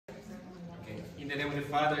the name of the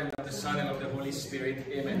Father, and of the Son, and of the Holy Spirit.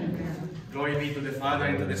 Amen. Glory be to the Father,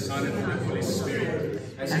 and to the Son, and to the Holy Spirit,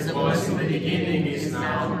 as it was in the beginning, is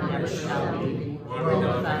now, and ever shall be, world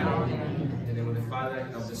without end. In the name of the Father,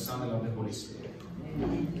 and of the Son, and of the Holy Spirit.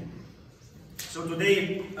 So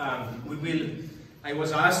today, I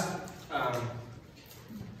was asked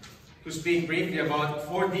to speak briefly about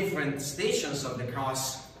 4 different stations of the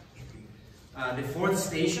cross. The 4th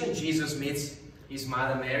station, Jesus meets his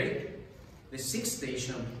mother Mary. The 6th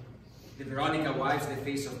station, the Veronical wives the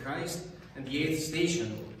face of Christ. And the 8th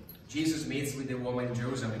station, Jesus meets with the woman in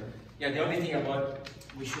Jerusalem. Yeah, the only thing about,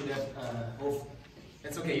 we should have,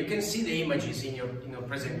 that's okay, you can see the images in your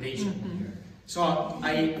presentation. So,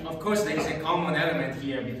 of course, there is a common element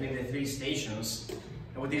here between the 3 stations.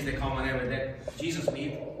 And what is the common element? That Jesus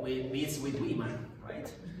meets with women,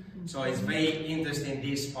 right? So it's very interesting,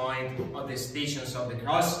 this point of the stations of the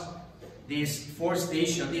cross. These 3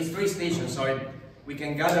 stations, we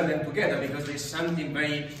can gather them together because there's something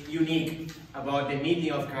very unique about the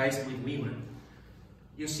meeting of Christ with women.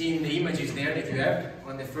 You see in the images there that you have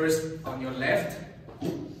on your left,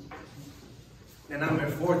 the number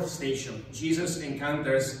 4th station. Jesus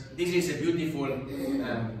encounters, this is a beautiful,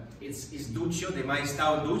 it's Duccio, the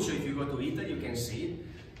Maestà Duccio. If you go to Italy, you can see it.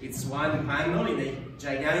 It's one panel in a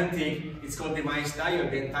gigantic, it's called the Maestà,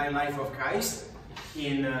 the entire life of Christ.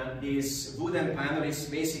 In this wooden panel, it's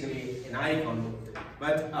basically an icon.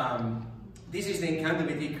 But this is the encounter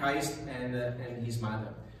between Christ and his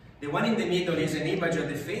mother. The one in the middle is an image of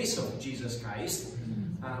the face of Jesus Christ.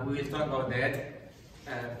 We will talk about that.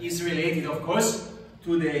 Is related, of course,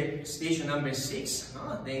 to the station number 6,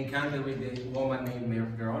 the encounter with the woman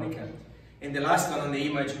named Veronical. And the last one on the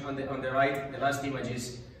image, on the right, the last image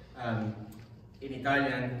is in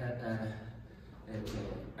Italian.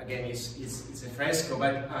 Again, it's a fresco,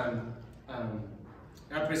 but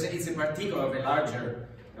it's a particle of a larger,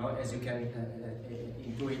 as you can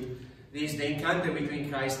intuit. This is the encounter between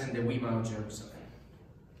Christ and the women of Jerusalem.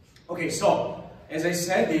 Okay, so as I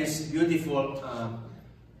said, these beautiful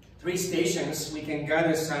 3 stations, we can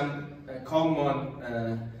gather some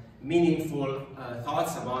common, meaningful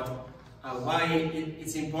thoughts about why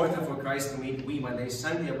it's important for Christ to meet women. There is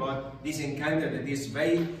something about this encounter that is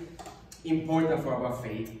very important for our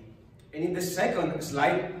faith. And in the second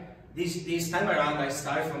slide, this time around I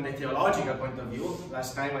start from the theological point of view.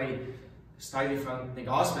 Last time I started from the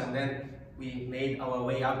gospel, and then we made our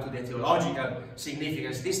way up to the theological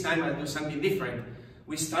significance. This time I'll do something different.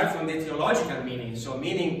 We start from the theological meaning, so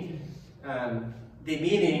meaning the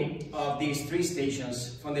meaning of these 3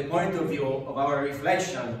 stations from the point of view of our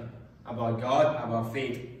reflection about God, about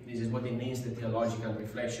faith. This is what it means, the theological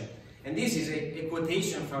reflection. And this is a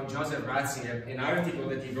quotation from Joseph Ratzinger, an article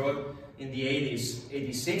that he wrote in the 80s,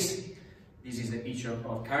 86. This is the picture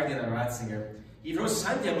of Cardinal Ratzinger. He wrote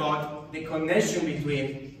something about the connection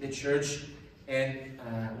between the church and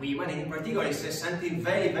women. And in particular, he says something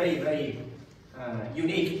very, very, very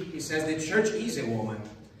unique. He says the church is a woman.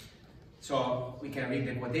 So we can read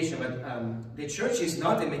the quotation, but the church is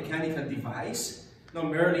not a mechanical device, not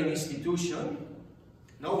merely an institution,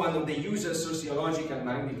 not one of the usual sociological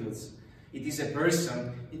magnitudes. It is a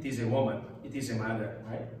person, it is a woman, it is a mother,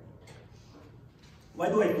 right? Why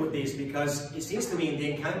do I put this? Because it seems to me in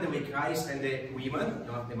the encounter with Christ and the women,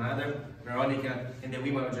 the mother, Veronica, and the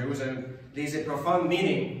women of Jerusalem, there is a profound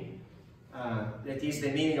meaning. That is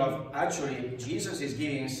the meaning of actually Jesus is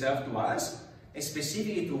giving himself to us, and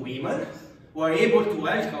specifically to women, who are able to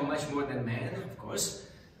welcome much more than men, of course.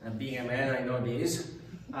 Being a man, I know this,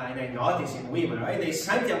 and I notice in women, right? There's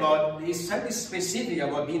something specific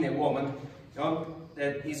about being a woman,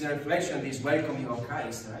 that is a reflection of this welcoming of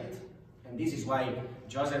Christ, right? And this is why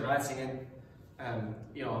Joseph Ratzinger,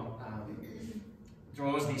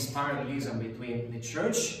 draws this parallelism between the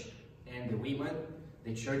church and the women.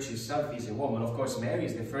 The church itself is a woman. Of course, Mary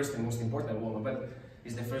is the first and most important woman, but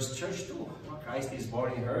is the first church too. Christ is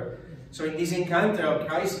born in her. So in this encounter of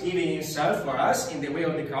Christ giving himself for us in the way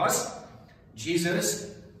of the cross,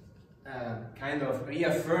 Jesus kind of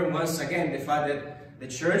reaffirmed once again the fact that the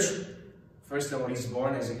church, first of all, is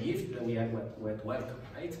born as a gift, and we are welcome,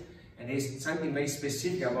 right? And there's something very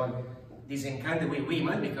specific about this encounter with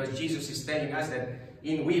women, because Jesus is telling us that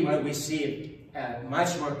in women we see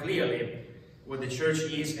much more clearly what the church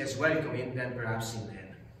is as welcoming than perhaps in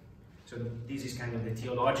men. So this is kind of the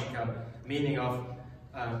theological meaning of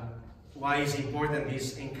why is important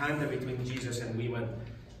this encounter between Jesus and women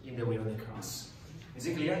in the way of the cross. Is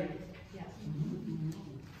it clear? Yeah.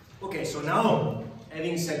 Okay, so now,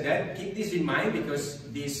 having said that, keep this in mind, because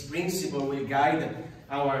this principle will guide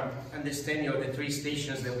our understanding of the 3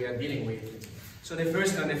 stations that we are dealing with. So the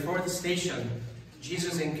first and the 4th station,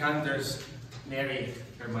 Jesus encounters Mary,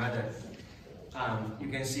 her mother. You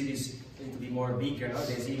can see this to be more bigger. No?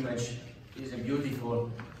 This image is a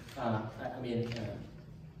beautiful, I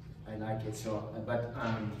like it so, but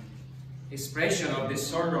expression of the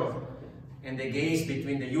sorrow and the gaze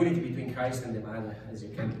between the unity between Christ and the mother, as you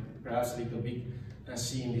can perhaps a little bit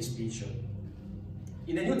see in this picture.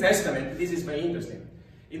 In the New Testament, this is very interesting.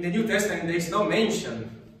 In the New Testament, there is no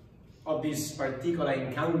mention of this particular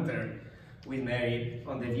encounter with Mary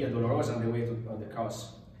on the Via Dolorosa on the way to the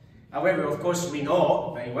cross. However, of course, we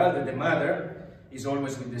know very well that the mother is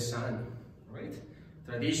always with the Son, right?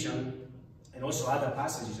 Tradition and also other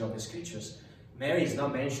passages of the Scriptures. Mary is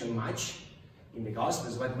not mentioned much in the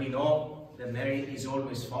Gospels, but we know that Mary is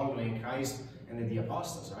always following Christ and the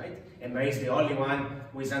apostles, right? And Mary is the only one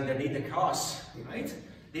who is underneath the cross, right?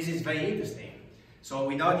 This is very interesting. So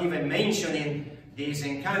without even mentioning this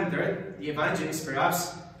encounter, the evangelist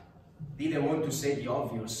perhaps didn't want to say the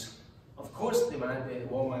obvious. Of course the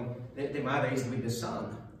mother is with the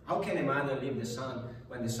Son. How can a mother leave the Son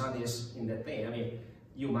when the Son is in that pain? I mean,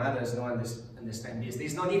 you mothers don't understand this.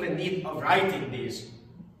 There's not even need of writing this.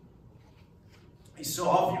 It's so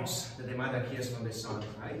obvious that the mother cares for the Son,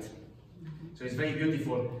 right? So it's very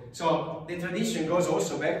beautiful. So the tradition goes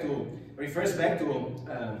also refers back to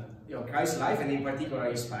Christ's life, and in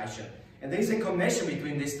particular his passion. And there is a connection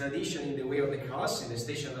between this tradition in the way of the cross, in the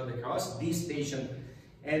station of the cross, this station,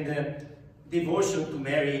 and devotion to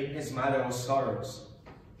Mary as Mother of Sorrows.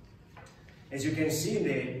 As you can see in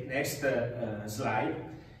the next slide,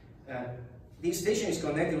 this station is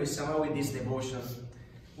connected somehow with this devotion.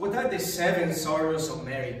 What are the 7 sorrows of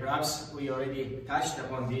Mary? Perhaps we already touched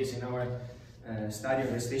upon this in our study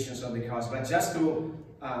of the stations of the cross, but just to,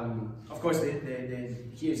 of course,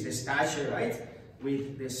 here is the stature, right?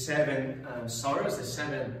 With the 7 sorrows, the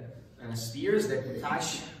 7 spheres that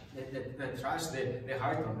touch the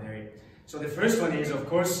heart of Mary. So the first one is, of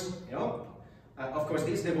course,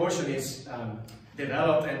 this devotion is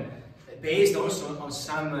developed and based also on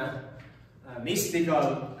some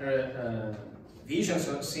mystical visions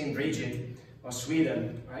of Saint Bridget of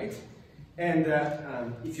Sweden, right? And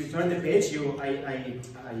if you turn the page, I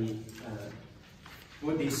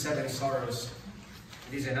put these 7 sorrows.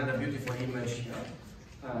 This is another beautiful image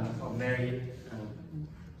of Mary.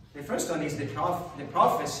 The first one is the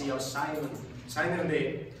prophecy of Simon. Simon,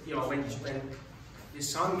 when the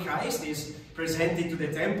Son Christ is presented to the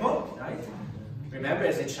temple, right? Remember,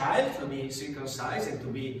 as a child, to be circumcised and to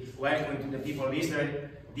be welcomed to the people of Israel,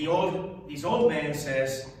 this old man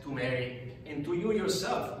says to Mary, and to you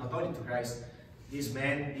yourself, not only to Christ, this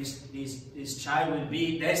child will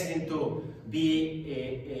be destined to be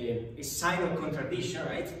a sign of contradiction,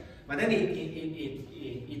 right? But then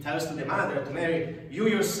he tells to the mother, to Mary, you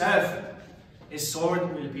yourself, a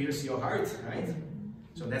sword will pierce your heart, right?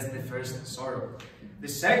 So that's the first sorrow. The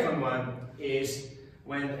second one is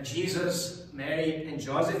when Jesus, Mary, and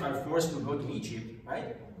Joseph are forced to go to Egypt,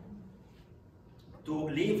 right? To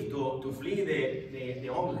flee the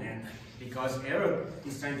homeland, because Herod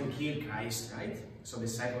is trying to kill Christ, right? So the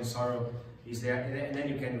second sorrow is there, and then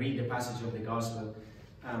you can read the passage of the Gospel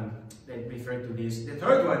that refer to this. The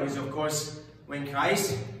third one is, of course, when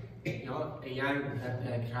Christ, a young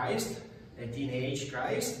Christ, a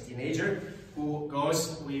teenager, who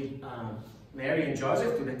goes with Mary and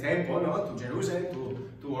Joseph to the temple, to Jerusalem,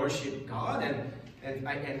 to worship God,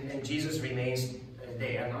 and Jesus remains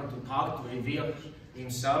there, to talk, to reveal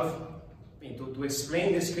himself, to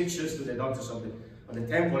explain the scriptures to the doctors of the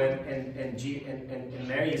temple, and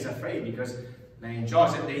Mary is afraid because Mary and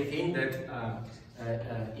Joseph, they think that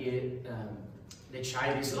the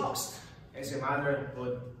child is lost. As a mother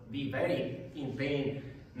would be very in pain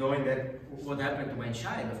knowing that what happened to my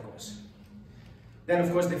child, of course. Then,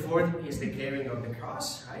 of course, the fourth is the carrying of the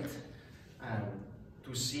cross, right?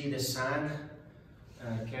 To see the Son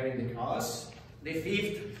carrying the cross. The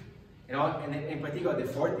fifth, and in particular the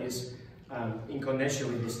fourth is in connection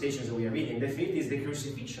with the stations that we are reading. The fifth is the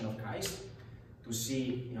crucifixion of Christ, to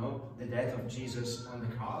see, the death of Jesus on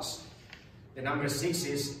the cross. The number 6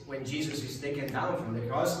 is when Jesus is taken down from the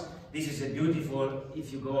cross. This is a beautiful,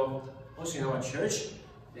 if you go also in our church,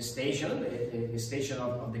 the station, the station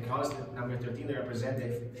of the cross, number 13, they represent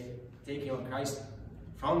the taking of Christ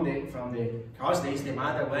from the cross. There is the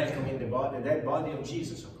mother welcoming the dead body of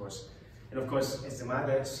Jesus, of course. And of course, as the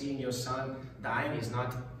mother, seeing your son dying is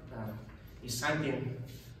something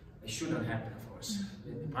that should not happen, of course.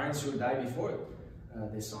 The parents should die before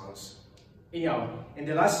the sons. And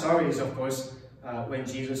the last story is, of course, when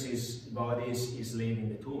Jesus' body is laid in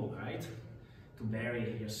the tomb, right? To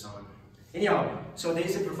bury your son. So there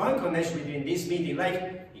is a profound connection between this meeting.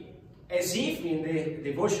 Like, as if in the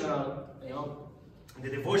devotional, the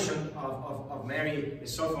devotion of Mary, the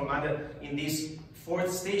Sorrowful Mother, in this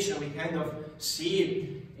fourth station, we kind of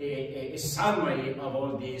see a summary of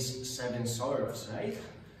all these 7 sorrows, right?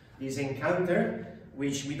 This encounter,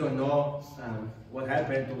 which we don't know what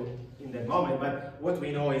happened to in that moment, but what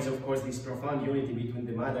we know is, of course, this profound unity between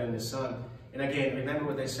the Mother and the Son. And again, remember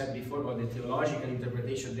what I said before about the theological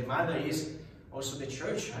interpretation. The Mother is also the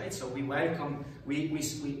Church, right? So we welcome,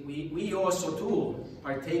 we also too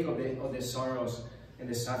partake of the sorrows and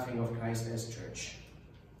the suffering of Christ as Church.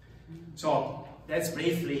 So that's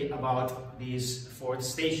briefly about this fourth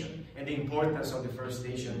station and the importance of the first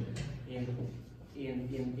station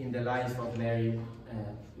in the life of Mary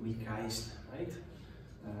with Christ, right?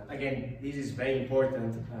 Again, this is very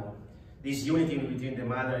important, this unity between the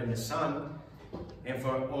Mother and the Son, and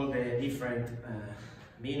for all the different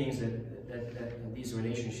meanings that this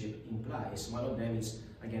relationship implies. One of them is,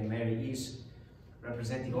 again, Mary is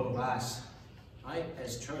representing all of us, right,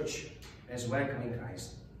 as Church, as welcoming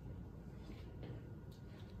Christ.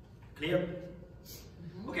 Clear?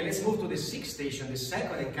 Okay, let's move to the sixth station, the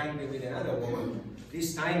second encounter with another woman.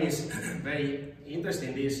 This time is very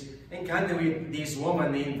interesting, this encounter with this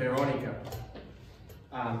woman named Veronical.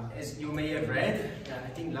 As you may have read, I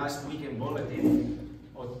think last week in Bulletin,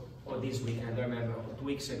 or this week, I don't remember, or 2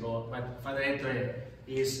 weeks ago, but Father Pietro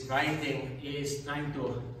is writing, is trying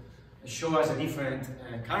to show us the different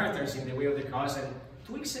characters in the way of the cross. And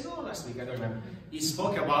 2 weeks ago, last week, I don't remember, he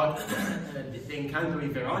spoke about the encounter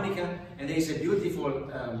with Veronical, and there is a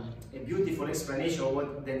beautiful explanation of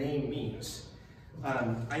what the name means.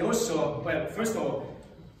 I also, well, first of all,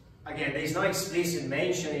 again, there is no explicit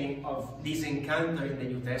mentioning of this encounter in the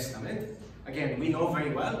New Testament. Again, we know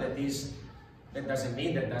very well that that doesn't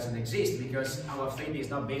mean that doesn't exist, because our faith is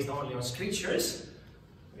not based only on scriptures.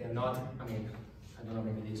 We are not, I mean, I don't know,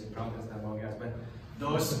 maybe there is a Protestant among us, but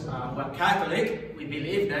those who are Catholic, we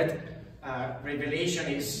believe that revelation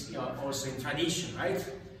is also in tradition, right?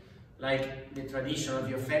 Like the tradition of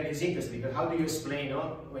your family is interesting, because how do you explain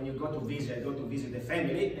when you go to visit the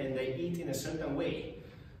family and they eat in a certain way?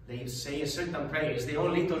 They say a certain prayer. It's their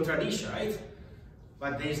own little tradition, right?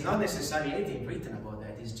 But there is not necessarily anything written about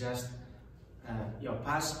that. It's just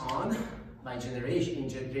passed on by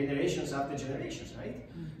generations after generations, right?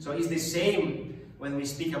 So it's the same when we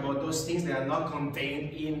speak about those things that are not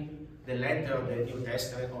contained in the letter of the New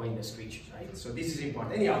Testament or in the scriptures, right? So this is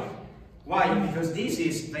important. Anyhow, why? Because this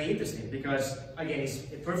is very interesting, because again, it's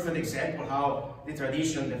a perfect example how the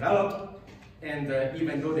tradition developed, and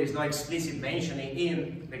even though there is no explicit mentioning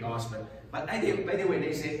in the gospel. But by the way, there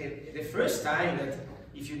is the first time that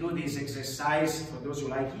if you do this exercise, for those who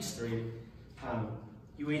like history,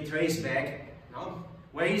 you will trace back,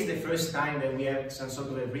 where is the first time that we have some sort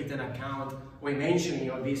of a written account or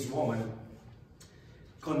mentioning of this woman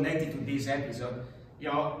connected to this episode?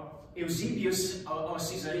 Eusebius of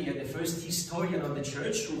Caesarea, the first historian of the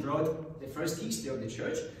church, who wrote the first history of the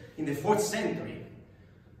church in the 4th century.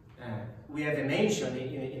 We have a mention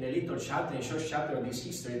in a little chapter, a short chapter of this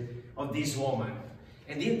history of this woman.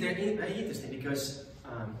 And it's very interesting, because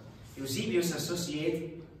Eusebius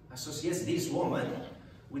associates this woman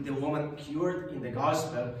with the woman cured in the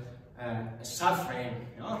gospel, suffering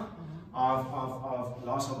of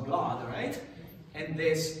loss of blood, right? And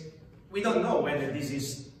we don't know whether this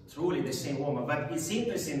is truly the same woman, but it's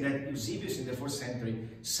interesting that Eusebius in the 4th century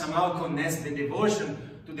somehow connects the devotion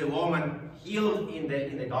to the woman healed in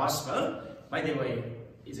the gospel. By the way,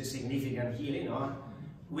 it's a significant healing,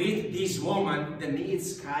 with this woman that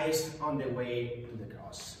meets Christ on the way to the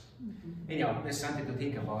cross. Anyhow, there's something to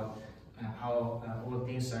think about, how all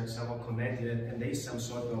things are somewhat connected, and there is some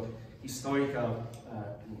sort of historical,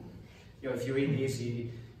 if you read this,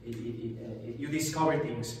 you discover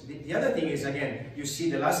things. The other thing is, again, you see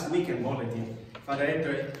the last weekend bulletin, Father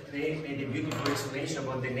Pietro made a beautiful explanation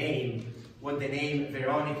about the name, what the name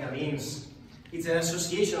Veronica means. It's an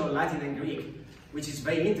association of Latin and Greek, which is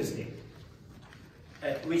very interesting.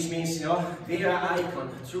 Which means, vera icon,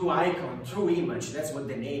 true image. That's what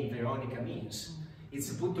the name Veronica means. It's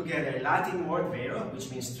put together a Latin word, vera, which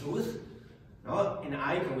means truth, an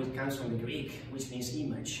icon, which comes from the Greek, which means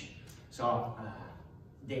image. So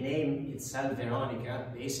the name itself, Veronica,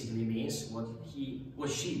 basically means what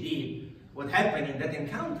she did, what happened in that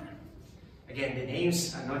encounter. Again, the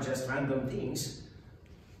names are not just random things.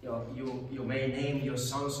 You may name your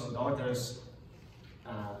sons or daughters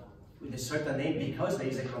with a certain name because there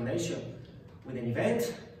is a connection with an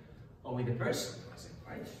event or with a person,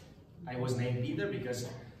 right? I was named Peter because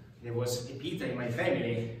there was a Peter in my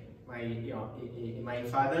family. My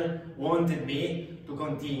father wanted me to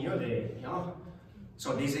continue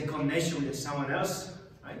So there's a connection with someone else,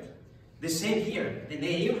 right? The same here. The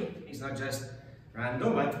name is not just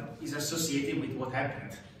random, but is associated with what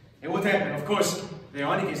happened. And what happened? Of course,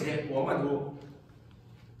 Veronical is the woman who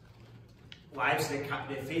wipes the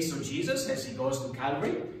face of Jesus as he goes to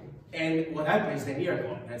Calvary. And what happens? The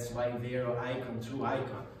miracle. That's why Vero icon, true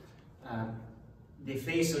icon. The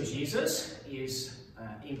face of Jesus is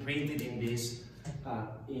imprinted in this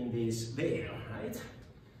veil, right?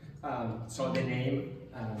 So the name,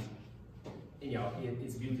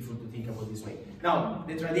 it's beautiful to think about this way. Now,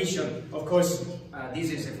 the tradition, of course,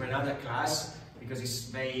 this is for another class because it's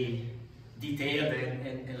very detailed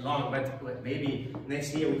and long, but maybe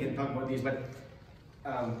next year we can talk about this. But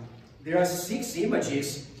there are 6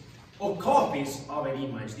 images or copies of an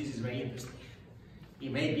image. This is very interesting.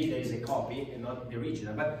 It may be there is a copy and not the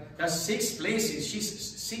original, but there are 6 places,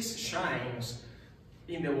 6 shrines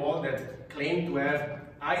in the wall that claim to have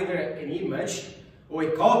either an image or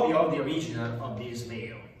a copy of the original of this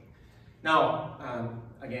veil. Now,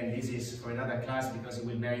 again, this is for another class because it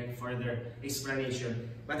will merit further explanation.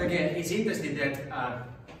 But again, it's interesting that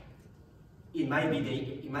it might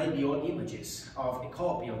be all images of a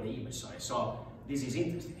copy of the image. Sorry. So this is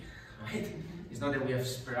interesting, right? It's not that we have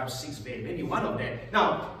perhaps 6 veils, maybe one of them.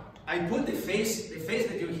 Now, I put the face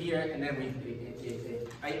that you hear, and then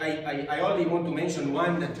I only want to mention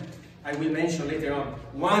one. I will mention later on.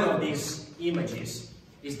 One of these images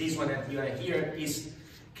is this one that you are here, is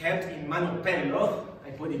kept in Manopello. I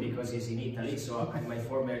put it because it's in Italy, so my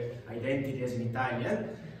former identity as an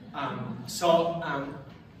Italian.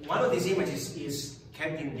 One of these images is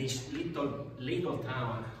kept in this little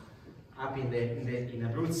town up in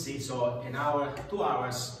Abruzzi, so an hour, 2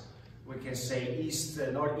 hours, we can say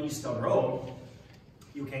northeast of Rome.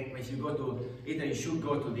 You can, if you go to Italy, you should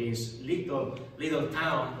go to this little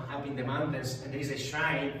town up in the mountains, and there is a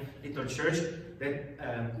shrine, little church,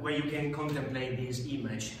 that where you can contemplate this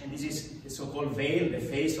image. And this is the so-called veil, the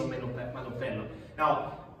face of Manopello.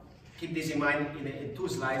 Now, keep this in mind. In 2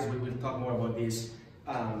 slides, we will talk more about this.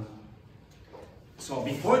 So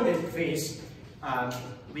before the face,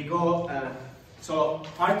 we go. So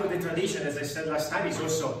part of the tradition, as I said last time, is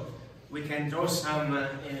also we can draw some,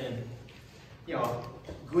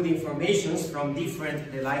 good informations from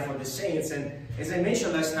the life of the saints. And as I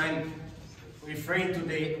mentioned last time, referring to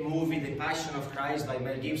the movie The Passion of Christ by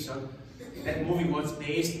Mel Gibson, that movie was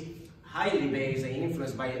highly based and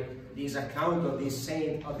influenced by this account of this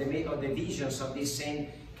saint, of the visions of this Saint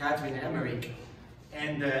Catherine Emmerich.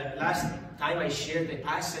 And last time I shared the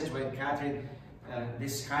passage where Catherine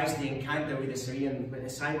describes the encounter with the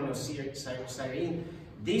Simon of Cyrene.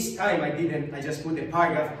 This time I just put a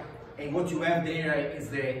paragraph, and what you have there is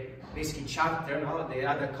the basically chapter, no? The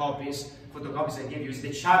other copies, photocopies I gave you, is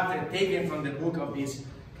the chapter taken from the book of this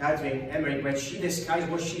Catherine Emmerich, where she describes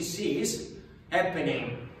what she sees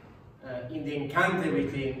happening in the encounter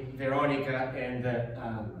between Veronica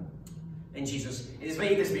and Jesus. It is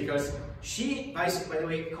very interesting because she, by the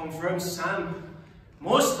way, confirms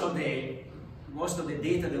most of the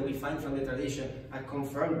data that we find from the tradition are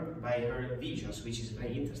confirmed by her visions, which is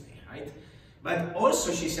very interesting, right? But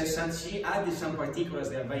also she says she added some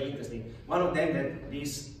particulars that are very interesting. One of them, that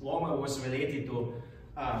this woman was related to,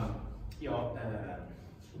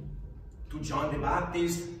 to John the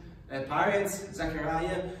Baptist, parents,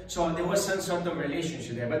 Zachariah. So there was some sort of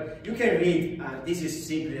relationship there. But you can read, this is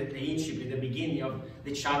simply the incipit, the beginning of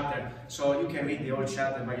the chapter. So you can read the whole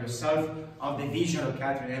chapter by yourself of the vision of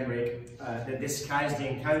Catherine Emmerich that describes the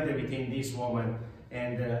encounter between this woman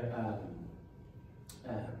and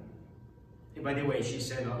by the way, she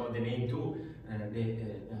said about the name too,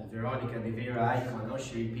 Veronica, the Vera icon, no?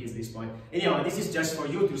 She repeats this point. Anyhow, this is just for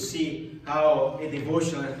you to see how a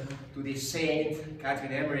devotion to the Saint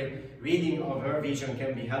Catherine Emmerich, reading of her vision,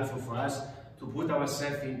 can be helpful for us to put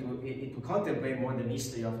ourselves into contemplate more the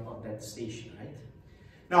mystery of that station, right?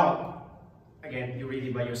 Now, again, you read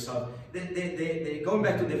it by yourself. Going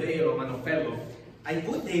back to the veil of Manopello, I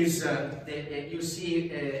put this, you see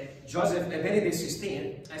Benedict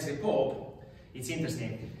XVI as a Pope. It's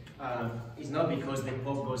interesting. It's not because the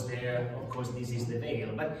Pope goes there, of course this is the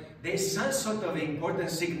veil, but there's some sort of important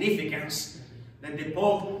significance that a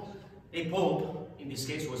Pope, in this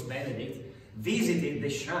case was Benedict, visited the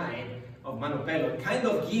shrine of Manopello, kind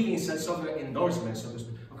of giving some sort of endorsement, so to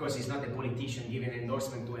speak. Of course, he's not a politician giving an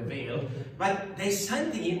endorsement to a veil, but there's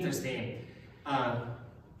something interesting.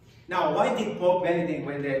 Now, why did Pope Benedict,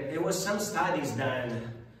 when there was some studies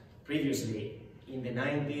done previously, in the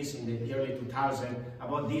 90s, in the early 2000s,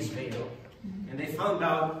 about this veil. And they found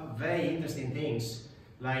out very interesting things,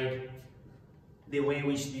 like the way in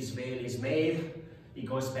which this veil is made. It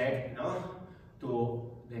goes back, to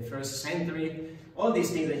the first century. All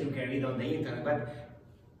these things that you can read on the internet. But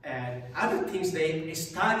other things they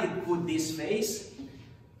studied put this face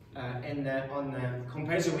and on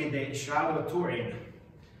comparison with the Shroud of Turin.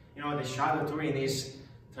 You know, the Shroud of Turin is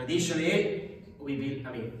traditionally,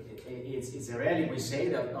 it's a relic, we say,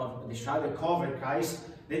 that of the shroud that covered Christ,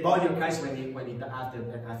 the body of Christ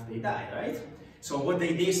after they died, right? So what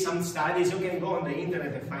they did, some studies, you can go on the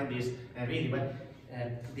internet and find this and read it, but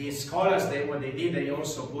the scholars, what they did, they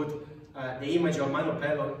also put the image of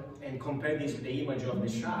Manopello and compared this with the image of the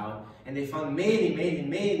shroud, and they found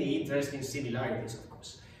many interesting similarities, of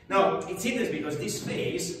course. Now, it's interesting because this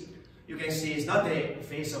face, you can see, is not the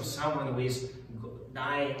face of someone who is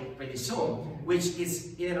dying pretty soon, which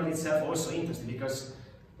is in and of itself also interesting because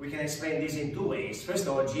we can explain this in two ways. First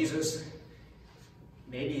of all, Jesus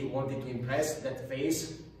maybe wanted to impress that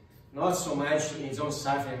face, not so much in his own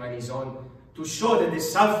suffering, but his own, to show that the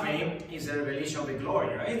suffering is a revelation of the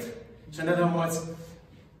glory, right? So in other words,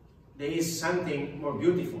 there is something more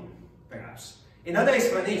beautiful, perhaps. Another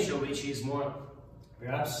explanation, which is more,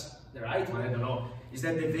 perhaps the right one, I don't know, is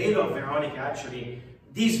that the veil of Veronical actually,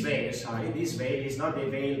 this veil is not the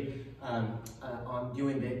veil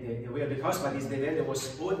during the way of the cross, but it's the veil that was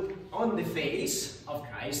put on the face of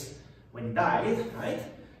Christ when he died, right?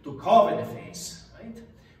 To cover the face, right?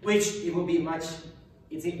 Which it would be much,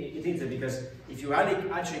 it's interesting because if you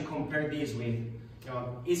actually compare this with,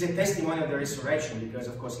 it's a testimony of the resurrection because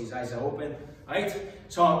of course his eyes are open, right?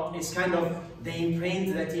 So it's kind of the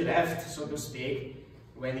imprint that he left, so to speak,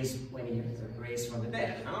 when he raised from the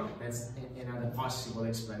dead. That's another possible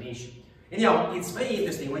explanation. And it's very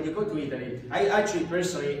interesting when you go to Italy. I actually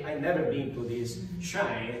personally, I've never been to this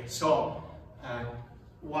shrine. So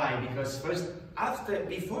why? Because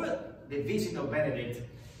before the visit of Benedict,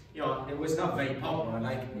 it was not very popular.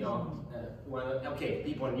 Like okay,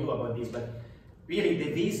 people knew about this, but really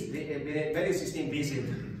the Benedict 16 visit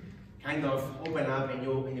kind of opened up a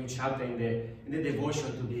new chapter in the devotion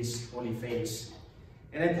to this holy face.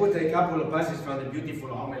 And I put a couple of passages from the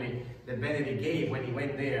beautiful homily that Benedict gave when he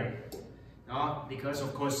went there. Because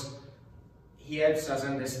of course, he helps us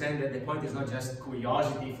understand that the point is not just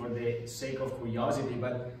curiosity for the sake of curiosity,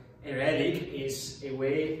 but a relic is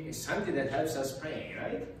something that helps us pray,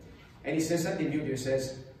 right? And he says something beautiful. He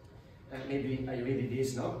says, maybe I read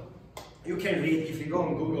this, no? You can read, if you go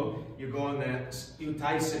on Google, you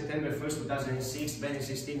type September 1st, 2006, Benedict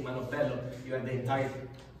 16, Manopello, you have the entire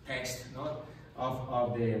text, no?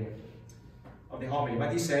 Of the homily.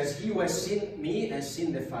 But he says, he who has seen me has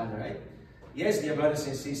seen the Father, right? Yes, dear brothers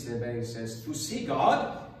and sisters, Benedict says, to see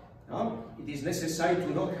God, it is necessary to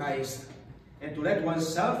know Christ and to let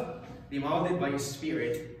oneself be molded by His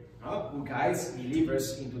Spirit, who guides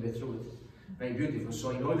believers into the truth. Very beautiful. So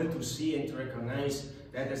in order to see and to recognize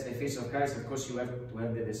that as the face of Christ, of course you have to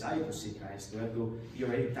have the desire to see Christ. You have to be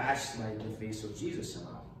already touched by the face of Jesus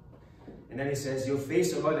somehow. And then he says, your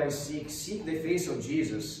face, O Lord, I seek the face of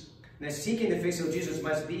Jesus. Now seeking the face of Jesus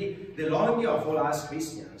must be the longing of all us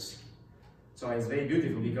Christians. So it's very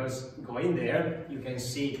beautiful because going there, you can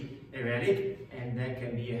see a relic, and that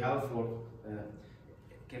can be helpful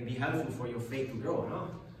for your faith to grow. No?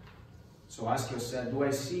 So ask yourself, do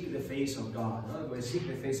I seek the face of God? No? Do I seek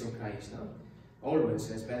the face of Christ? No?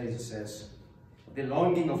 Always, as Benedict says, the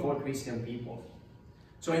longing of all Christian people.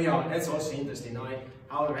 So that's also interesting.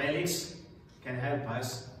 Our relics can help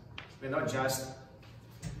us. We're not just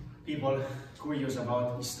people curious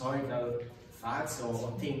about historical facts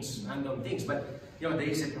or things, random things, but there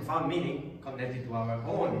is a profound meaning connected to our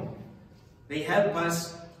own. They help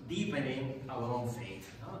us deepening our own faith.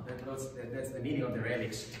 That's the meaning of the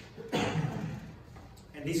relics.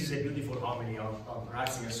 And this is a beautiful homily of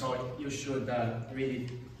Ratzinger, so you should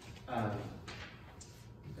read it.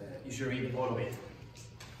 You should read all of it.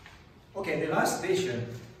 Okay, the last station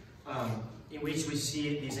in which we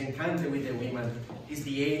see this encounter with the women is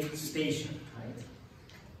the 8th station, right?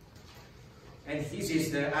 And this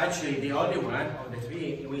is actually the only one of the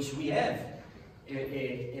 3 in which we have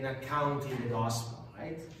an account in the Gospel,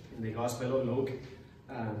 right? In the Gospel of Luke,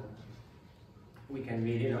 we can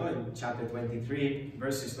read, in chapter 23,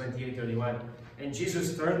 verses 28-31. And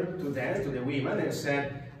Jesus turned to them, to the women, and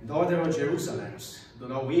said, Daughter of Jerusalem, do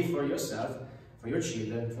not weep for yourself, for your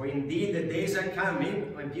children, for indeed the days are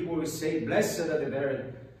coming when people will say, Blessed are the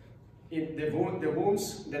barren, the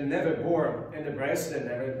wombs that never bore, and the breasts that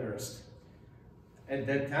never nursed. At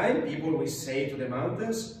that time, people will say to the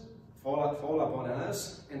mountains, fall upon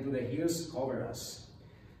us, and to the hills, cover us.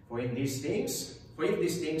 For if these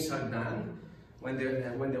things are done, when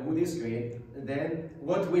the wood is green, then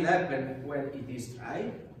what will happen when it is dry?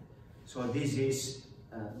 So this is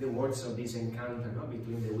the words of this encounter, no,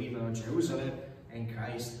 between the women of Jerusalem and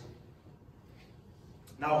Christ.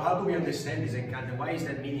 Now, how do we understand this encounter? Why is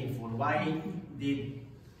that meaningful? Why did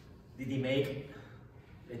he make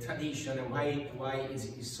the tradition, and why is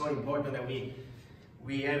it so important that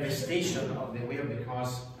we have a station of the way of the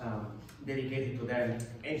cross dedicated to them?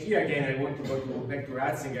 And here again, I want to go back to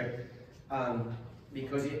Ratzinger,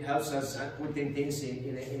 because it helps us putting things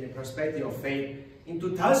in a perspective of faith. In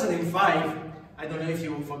 2005, I don't know if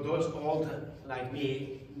you, for those old like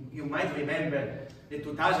me, you might remember the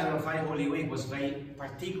 2005 Holy Week was very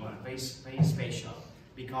particular, very special,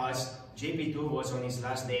 because JP2 was on his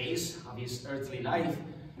last days of his earthly life,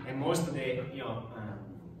 and most of the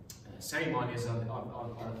ceremonies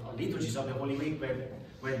or liturgies of the Holy Week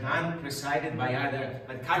were done, presided by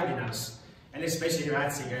cardinals, and especially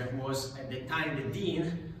Ratzinger, who was at the time the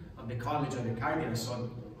dean of the College of the Cardinals, so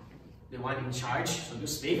the one in charge, so to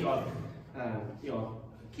speak, of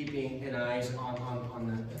keeping an eye on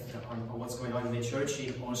what's going on in the church.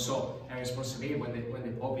 He also a responsibility when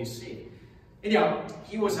the Pope is sick. And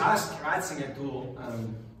he was asked, Ratzinger, to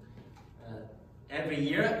every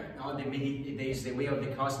year, there is the way of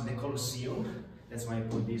the cross in the Colosseum. That's why I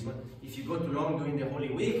put this one. If you go to Rome during the Holy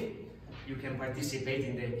Week, you can participate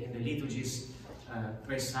in the liturgies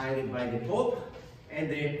presided by the Pope, and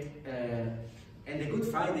the Good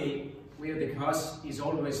Friday way of the cross is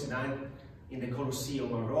always done in the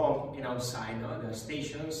Colosseum of Rome and outside. No? There are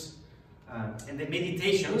stations, and the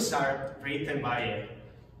meditations are written by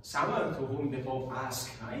someone to whom the Pope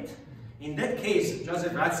asked, right? In that case,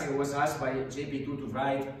 Joseph Ratzinger was asked by JP2 to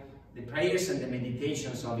write the prayers and the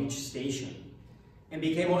meditations of each station, and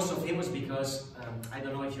became also famous because, I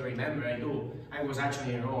don't know if you remember, I do, I was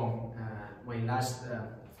actually in Rome when last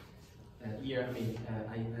year,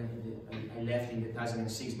 I left in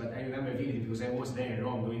 2006, but I remember vividly because I was there in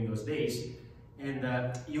Rome during those days. And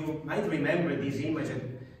you might remember this image that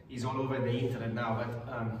is all over the internet now, but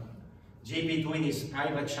JP2 in his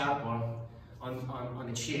private chapel on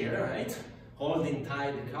a chair, right, holding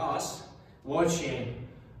tight the cross, watching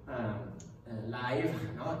live,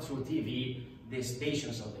 through TV, the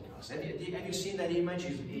stations of the cross. Have you seen that image?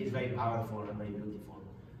 It's very powerful and very beautiful.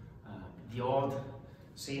 The old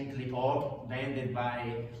saintly Pope, banded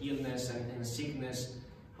by illness and sickness,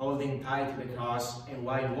 holding tight to the cross, and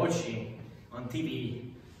while watching on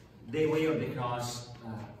TV the way of the cross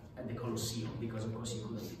at the Colosseum, because of course he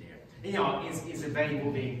couldn't be there. And, it's a very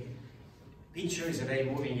moving picture, it's a very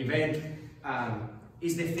moving event.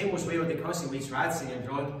 It's the famous way of the cross in which Ratzinger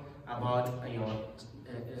wrote about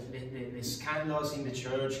the scandals in the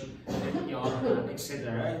church,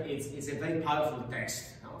 etc. It's a very powerful text.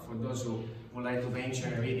 For those who would like to venture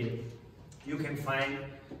and read it, you can find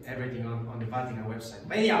everything on the Vatican website.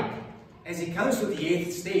 But as it comes to the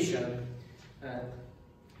 8th station,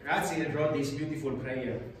 Ratzinger wrote this beautiful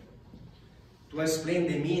prayer to explain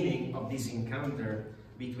the meaning of this encounter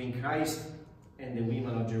between Christ and the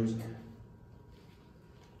women of Jerusalem.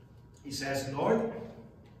 He says, Lord,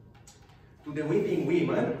 to the weeping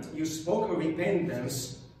women, you spoke of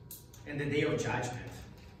repentance and the day of judgment.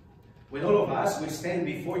 When all of us will stand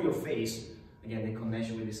before your face, again, the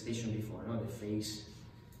connection with the station before, the face,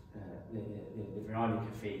 the Veronical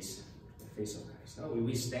face, the face of Christ. No? We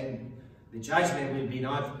will stand, the judgment will be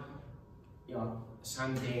not,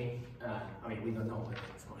 something, we don't know,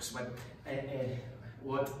 of course, but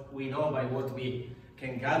what we know by what we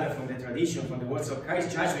can gather from the tradition, from the words of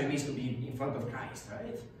Christ, judgment means to be in front of Christ,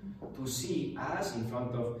 right? To see us in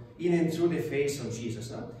front of, in and through the face of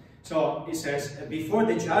Jesus. No? So it says, before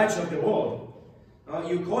the judge of the world,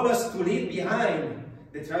 you call us to leave behind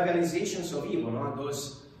the trivializations of evil,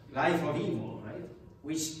 those life of evil, right?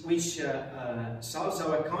 Which solves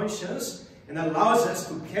our conscience and allows us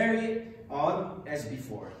to carry on as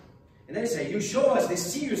before. And then say, you show us the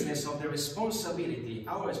seriousness of the responsibility,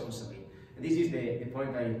 our responsibility. And this is the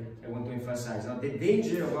point I want to emphasize. Now, the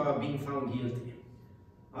danger of our being found guilty.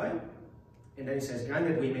 All right? And then it says,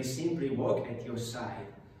 granted we may simply walk at your side,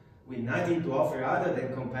 with nothing to offer other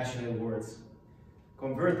than compassionate words.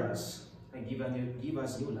 Convert us and give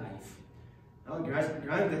us new life. Now,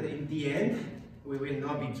 granted, in the end, we will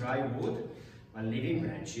not be dry wood, but living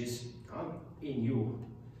branches in you.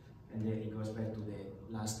 And then it goes back to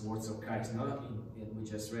the last words of Christ, we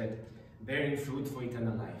just read, bearing fruit for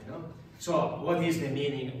eternal life. So, what is the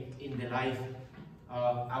meaning in the life,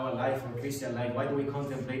 our life, or Christian life? Why do we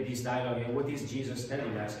contemplate this dialogue, and what is Jesus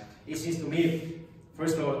telling us? It seems to me,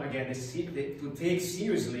 first of all, again, to take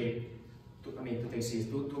seriously,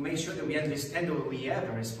 to make sure that we understand that we have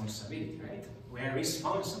a responsibility, right? We are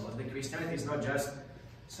responsible. The Christianity is not just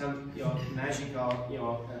some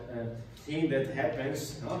magical thing that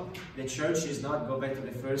happens. The church is not, go back to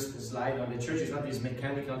the first slide, the church is not this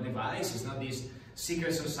mechanical device, it's not this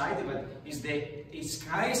secret society, but it's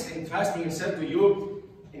Christ entrusting himself to you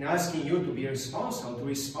and asking you to be responsible, to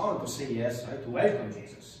respond, to say yes, right? To welcome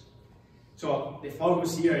Jesus. So the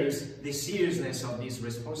focus here is the seriousness of this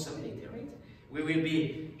responsibility, right? We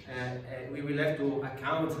will have to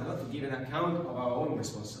account, to give an account of our own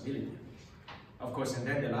responsibility. Of course, and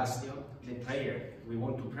then the last, the prayer. We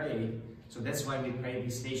want to pray, so that's why we pray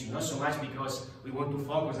this station. Not so much because we want to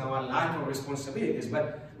focus on our lack of responsibilities,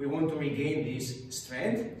 but we want to regain this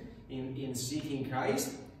strength in seeking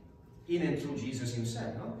Christ in and through Jesus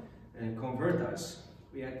himself, and convert us.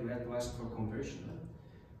 We have to ask for conversion,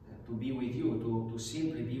 to be with you, to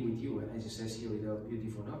simply be with you, as it says here, with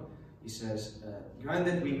beautiful, He says, grant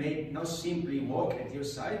that we may not simply walk at your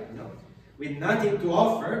side, with nothing to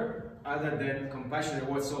offer other than compassionate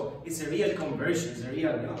words. So it's a real conversion, it's a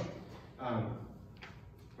real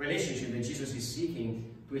relationship that Jesus is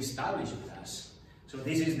seeking to establish with us. So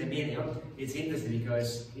this is the meaning. It's interesting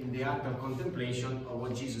because in the act of contemplation of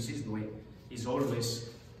what Jesus is doing, he's always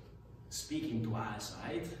speaking to us,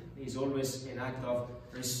 right? It's always an act of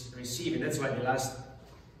receiving. That's why the last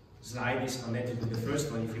slide is connected to the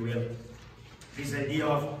first one, if you will. This idea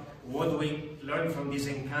of what do we learn from this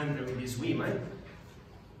encounter with these women?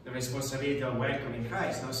 The responsibility of welcoming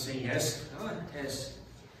Christ, not saying yes,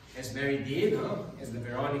 as Mary did, as the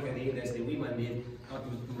Veronical did, as the women did,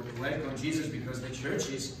 to welcome Jesus, because the church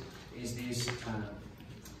is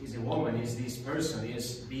a woman, is this person,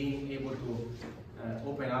 is being able to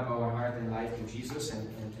open up our heart and life to Jesus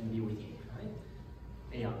and be with him. Right?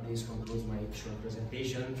 Yeah, this concludes my short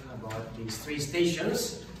presentation about these 3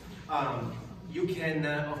 stations. You can,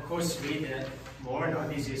 of course, read more.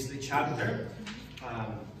 This is the chapter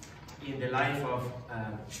in the life of,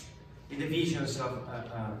 in the visions of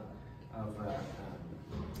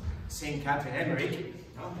Saint Catherine Emmerich,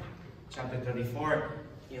 chapter 34,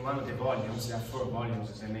 in one of the volumes. There are 4 volumes,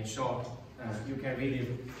 as I mentioned. So you can read it.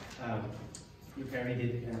 You can read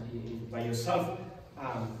it by yourself,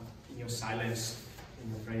 in your silence, in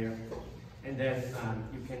your prayer, and then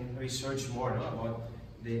you can research more about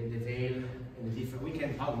the veil and the different. We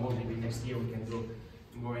can talk more. Maybe next year we can do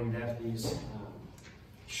more in depth. Is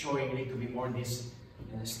showing a little bit more these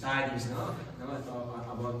studies,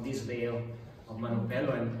 about this veil of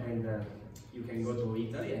Manopello, and you can go to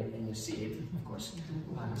Italy and you see it, of course.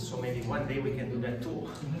 So maybe one day we can do that too.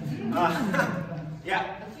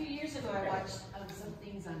 Yeah. A few years ago, I watched some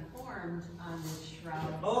things on Formed on the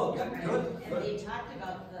shroud. Oh, yeah, right? good. And they talked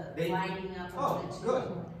about the lining up of the two. Good.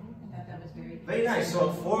 I thought that was very nice.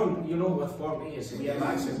 So Form, you know what Form is. We have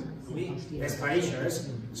access. We as parishioners,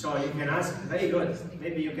 so you can ask. Very good.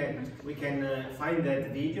 Maybe we can find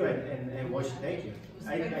that video and watch it. Thank you.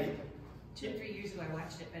 2 or 3 years ago, I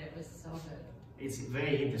watched it, but it was so good. It's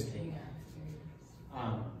very interesting. Yeah, very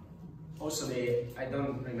nice. Also, I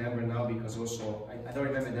don't remember now because also I don't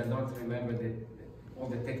remember. I don't remember all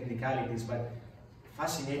the technicalities, but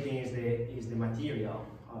fascinating is the material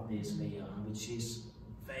of this veil, which is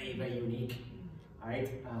very, very unique, right?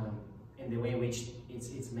 And the way in which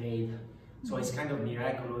it's made. So it's kind of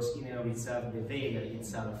miraculous in and of itself, the veil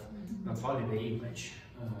itself, not only the image.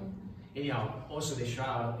 Anyhow, also the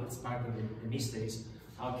shroud, it's part of the mysteries.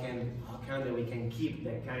 How can we can keep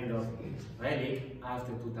that kind of relic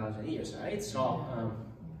after 2,000 years, right? So,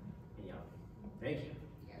 yeah, thank you.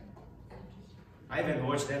 I haven't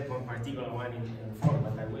watched that one particular one in Form,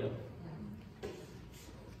 but I will.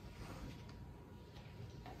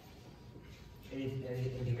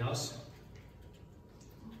 Anything else?